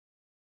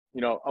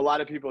A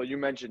lot of people, you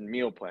mentioned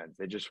meal plans,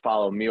 they just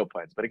follow meal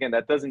plans. But again,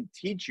 that doesn't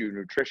teach you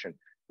nutrition.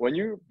 When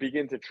you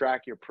begin to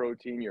track your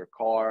protein, your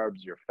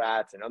carbs, your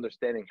fats, and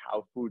understanding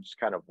how foods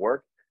kind of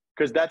work,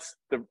 because that's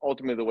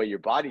ultimately the way your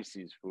body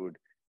sees food.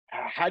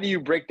 How do you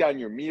break down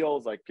your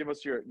meals? Like, give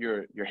us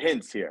your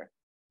hints here.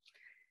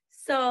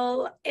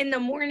 So in the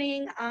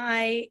morning,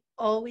 I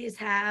always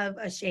have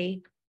a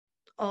shake.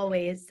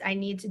 Always. I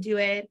need to do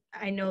it.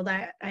 I know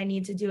that I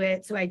need to do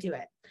it, so I do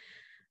it.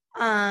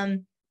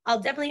 Um, I'll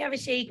definitely have a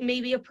shake,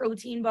 maybe a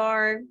protein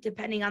bar,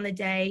 depending on the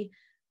day.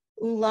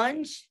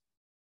 Lunch,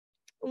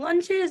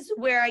 lunch is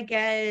where I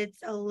get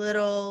a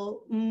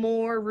little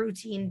more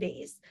routine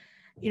based.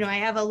 I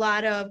have a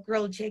lot of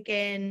grilled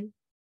chicken.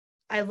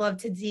 I love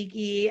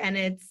tzatziki, and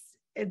it's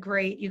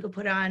great. You could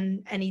put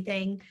on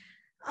anything.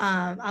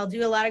 I'll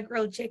do a lot of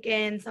grilled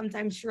chicken,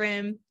 sometimes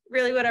shrimp,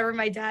 really whatever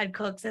my dad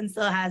cooks and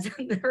still has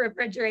in the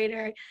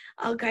refrigerator.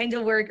 I'll kind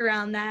of work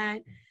around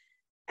that.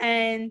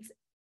 And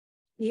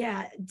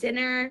yeah,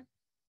 dinner,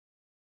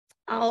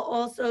 I'll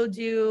also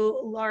do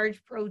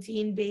large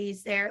protein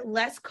base there,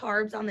 less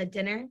carbs on the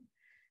dinner.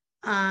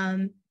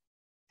 Um,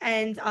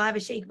 and I'll have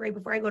a shake right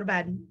before I go to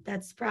bed.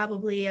 That's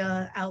probably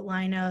a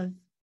outline of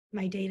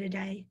my day to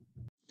day.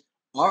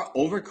 Our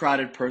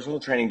overcrowded personal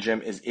training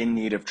gym is in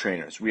need of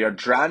trainers. We are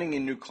drowning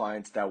in new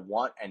clients that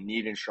want and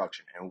need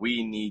instruction, and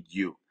we need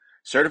you.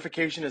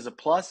 Certification is a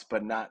plus,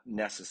 but not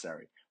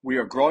necessary. We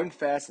are growing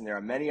fast, and there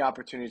are many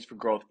opportunities for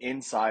growth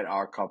inside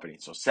our company.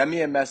 So send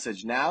me a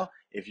message now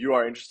if you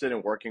are interested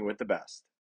in working with the best.